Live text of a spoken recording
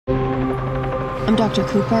I'm Dr.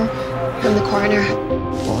 Cooper. I'm the coroner.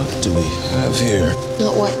 What do we have here?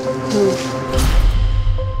 Not what, who.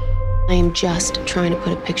 I am just trying to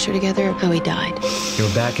put a picture together of how he died.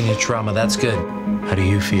 You're back in your trauma. That's good. How do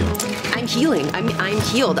you feel? I'm healing. I'm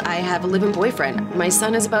healed. I have a live-in boyfriend. My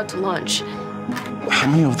son is about to launch. How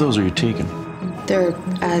many of those are you taking? They're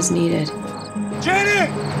as needed.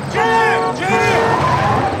 Jenny! Jenny!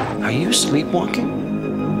 Jenny! Are you sleepwalking?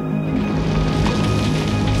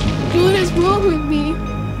 What is wrong with me?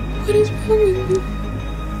 What is wrong with me?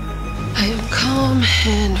 I am calm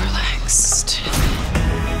and relaxed.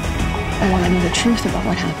 I want to know the truth about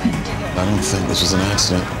what happened. I don't think this was an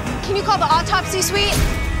accident. Can you call the autopsy suite?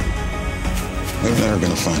 We're never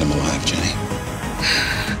gonna find him alive, Jenny.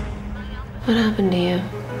 What happened to you?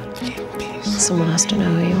 Someone has to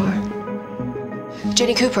know who you are.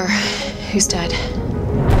 Jenny Cooper, who's dead.